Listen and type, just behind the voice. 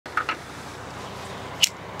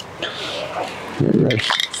Ready?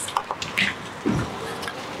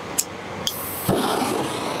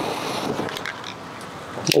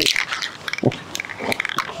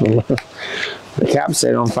 The cap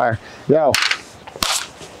stayed on fire. Yo,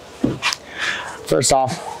 first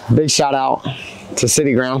off, big shout out to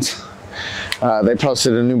City Grounds. They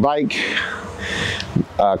posted a new bike,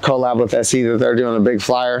 collab with SE that they're doing a big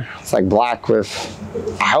flyer. It's like black with,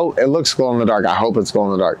 I hope it looks glow in the dark. I hope it's glow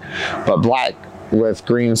in the dark, but black with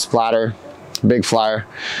green splatter, big flyer.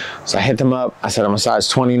 So I hit them up. I said I'm a size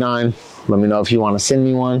 29. Let me know if you want to send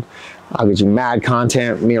me one. I'll get you mad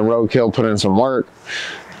content. Me and Roadkill put in some work.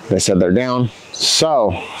 They said they're down.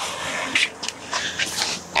 So,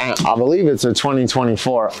 and I believe it's a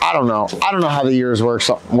 2024. I don't know. I don't know how the years work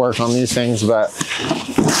on these things, but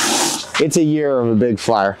it's a year of a big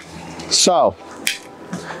flyer. So,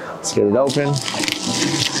 let's get it open.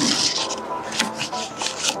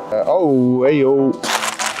 Oh, hey, yo.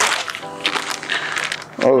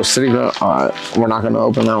 Oh, City Grounds. All right, we're not gonna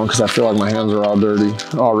open that one because I feel like my hands are all dirty,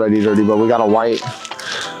 already dirty, but we got a white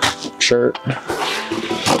shirt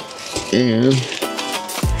and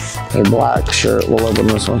a black shirt. We'll open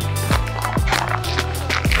this one.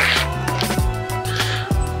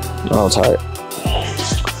 Oh, tight.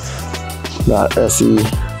 That SE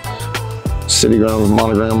City Grounds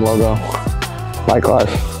monogram logo. Bike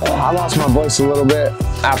life. I lost my voice a little bit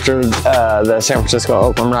after the San Francisco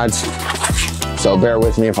Oakland rides, so bear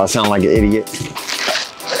with me if I sound like an idiot.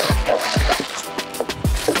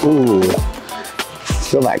 Ooh,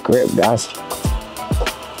 feel that grip, guys.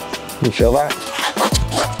 You feel that?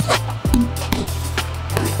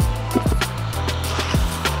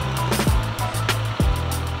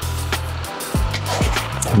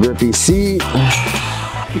 Grippy seat.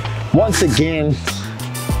 Once again,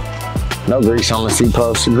 no grease on the seat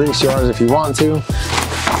post. Grease yours if you want to.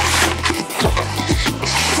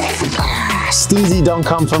 Steezy, don't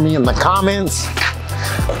come for me in the comments.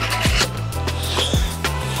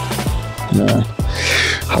 Yeah,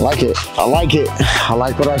 I like it. I like it. I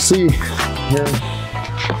like what I see here.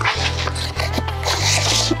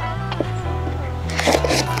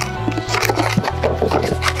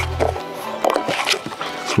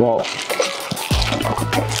 Well,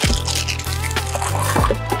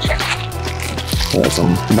 got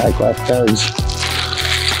some bike life tags.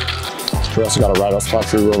 We also got a Rideoutsupply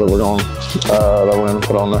Freewheel that we're gonna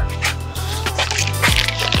put on there.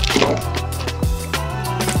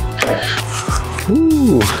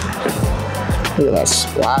 Ooh, look at that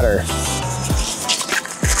splatter.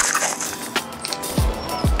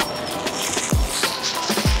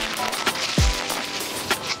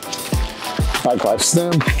 Bike life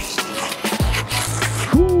stem.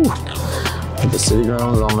 Woo. With the City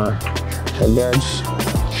Grounds on the head badge.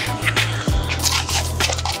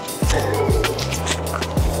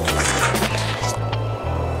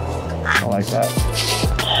 I like that.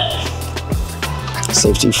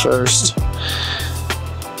 Safety first.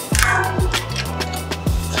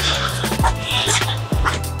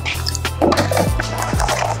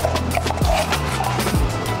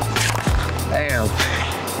 Damn.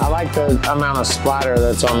 I like the amount of splatter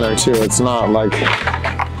that's on there too. It's not like,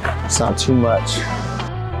 it's not too much.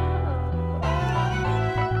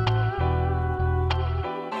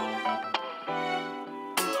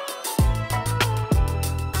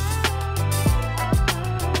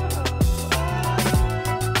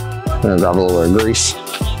 I'm gonna drop a little bit of grease.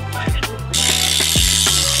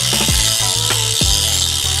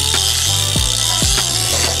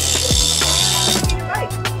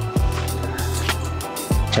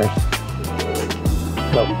 Okay.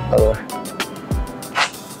 No, other way.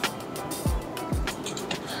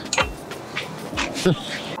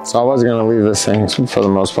 So I was gonna leave this thing for the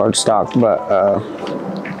most part stock, but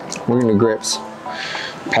we're gonna do grips,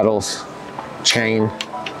 pedals, chain,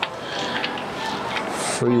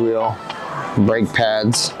 freewheel, brake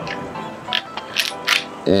pads,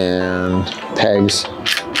 and pegs.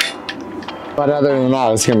 But other than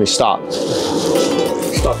that, it's gonna be stock.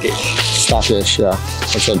 Stockish. Stockish, yeah.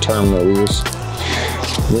 That's a term that we use.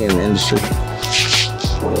 We in the industry.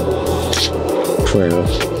 Trying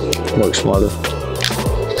to work smarter.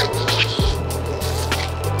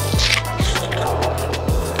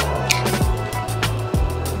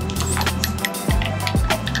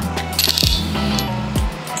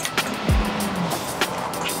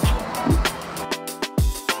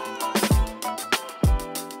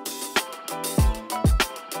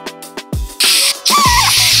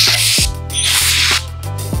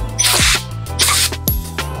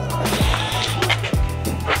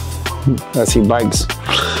 SE bikes,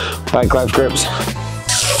 bike life grips.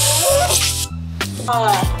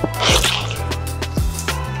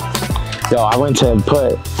 Yo, I went to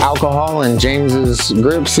put alcohol in James's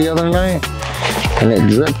grips the other night, and it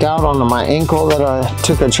dripped out onto my ankle that I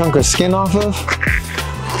took a chunk of skin off of.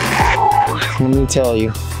 Let me tell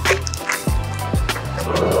you.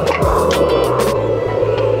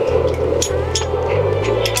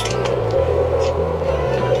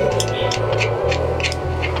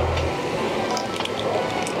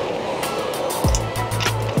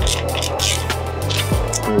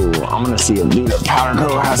 Ooh, I'm gonna see if Dude at Powder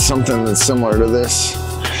Coat has something that's similar to this.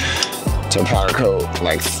 To Powder Coat,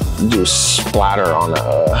 like do splatter on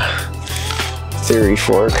a Theory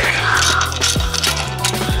fork.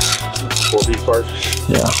 4-piece fork?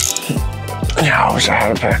 Yeah. Yeah, I wish I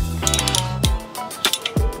had a pair.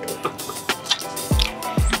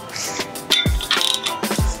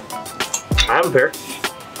 I have a pair.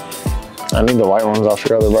 I need the white ones off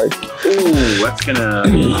your other bike. Ooh, that's gonna...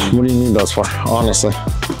 What do you need those for, honestly?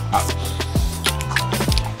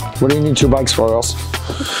 What do you need 2 bikes for else?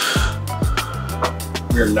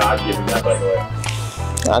 We're not giving that bike away.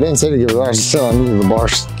 I didn't say to give it away, I just said I needed the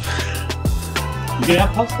bars. You can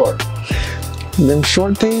have puffs for it. Them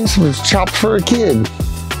short things was chopped for a kid.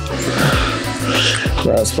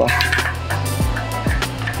 That's fine.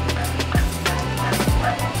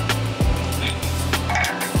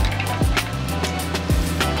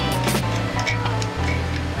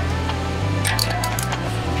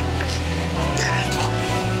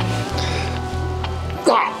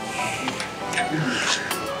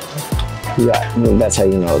 Yeah, that's how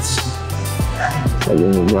you know it's.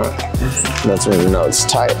 That's when you know it's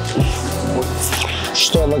tight.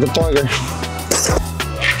 Straight like a tiger.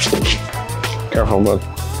 Careful, bud. I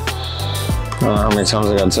don't know how many times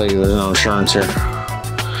I gotta tell you there's no insurance here.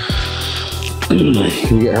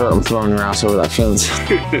 You get hurt, I'm throwing your ass over that fence.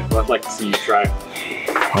 Well, I'd like to see you try.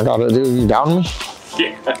 I gotta do. You down me?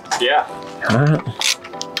 Yeah. All right.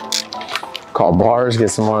 Call bars, get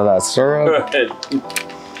some more of that syrup.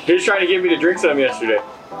 He was trying to get me to drink some yesterday.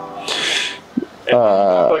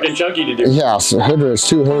 Fucking chunky to do. Yeah, so Hooders,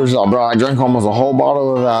 2 Hooders out, bro. I drank almost a whole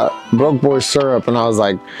bottle of that Broke Boy syrup, and I was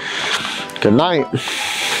like, good night.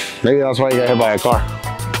 Maybe that's why you got hit by a car.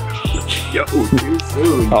 Yo, too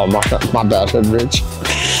soon. Oh, my bad, Hood Rich.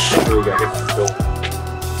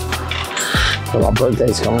 But my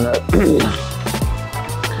birthday's coming up.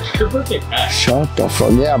 Your birthday passed. Shut the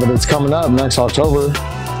fuck. Yeah, but it's coming up next October.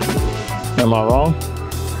 Am I wrong?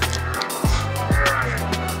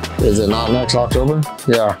 Is it not next October?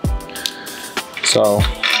 Yeah. So,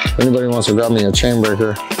 if anybody wants to grab me a chain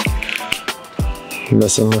breaker, I'm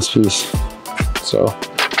missing this piece. So,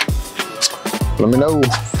 let me know.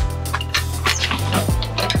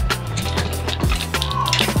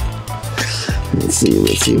 Let's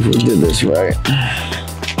see if we did this right.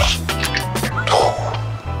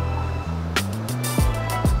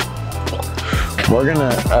 We're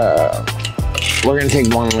gonna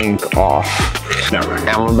take one link off.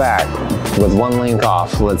 And we're back with one link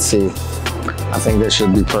off. Let's see. I think this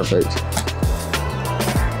should be perfect. I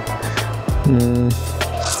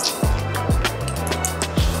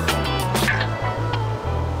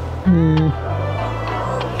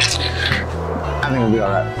think we'll be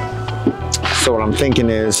all right. So what I'm thinking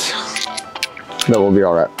is that we'll be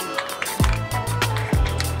all right.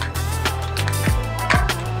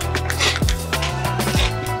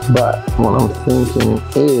 But what I'm thinking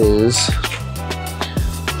is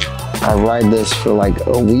I ride this for like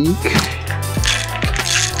a week.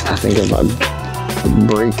 I think if I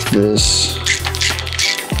break this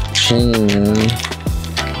chain in,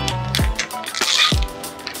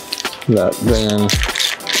 that then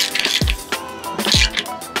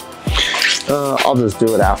I'll just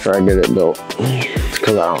do it after I get it built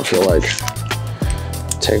because I don't feel like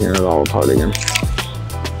taking it all apart again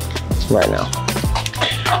right now.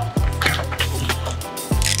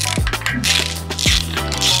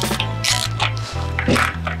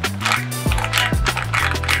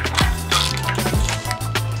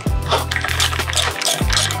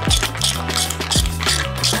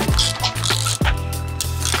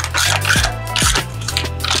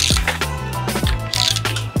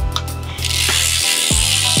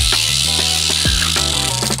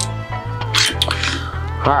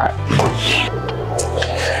 All right,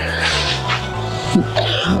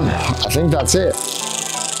 I think that's it.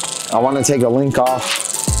 I want to take a link off.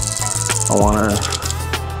 I want to,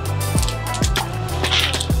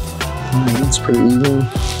 it's pretty even.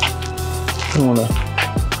 I want to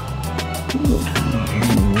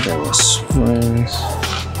get my springs.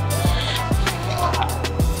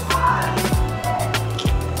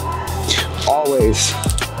 Always,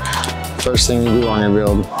 first thing you do on your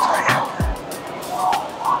build,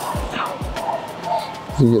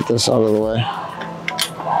 You get this out of the way.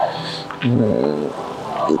 And then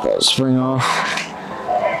get that spring off.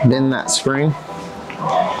 Bend that spring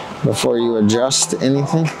before you adjust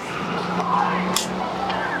anything.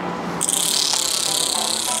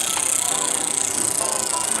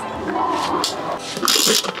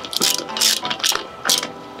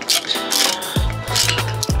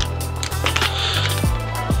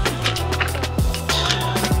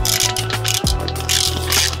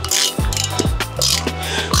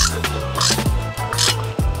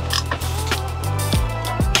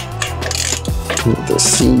 Get the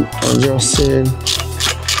seat adjusted.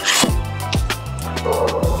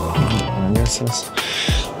 I guess that's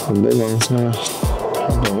the big ones now.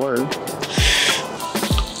 That'll work.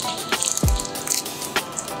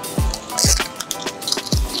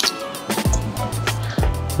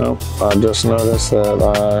 Oh, I just noticed that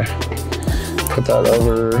I put that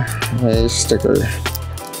over a sticker.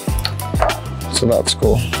 So that's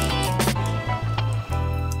cool.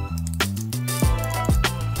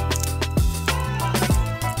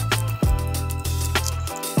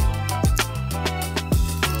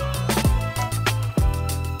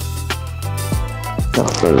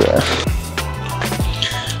 Put it there.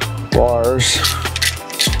 Bars.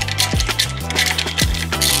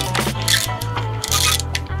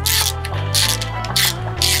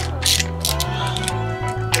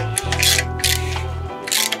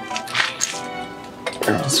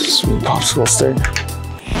 Sweet popsicle stick.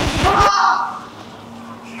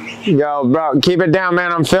 Yo, bro, keep it down,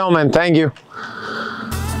 man. I'm filming. Thank you.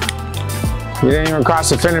 You didn't even cross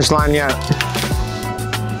the finish line yet.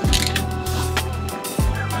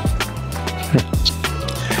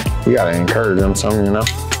 You gotta encourage them some, you know?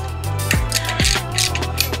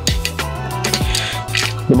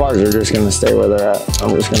 The bars are just gonna stay where they're at.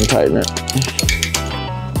 I'm just gonna tighten it.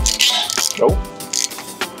 Nope.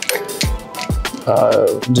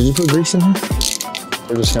 Did you put grease in here?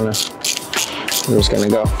 We're just gonna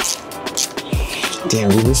go. Damn,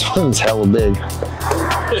 dude, this one's hella big.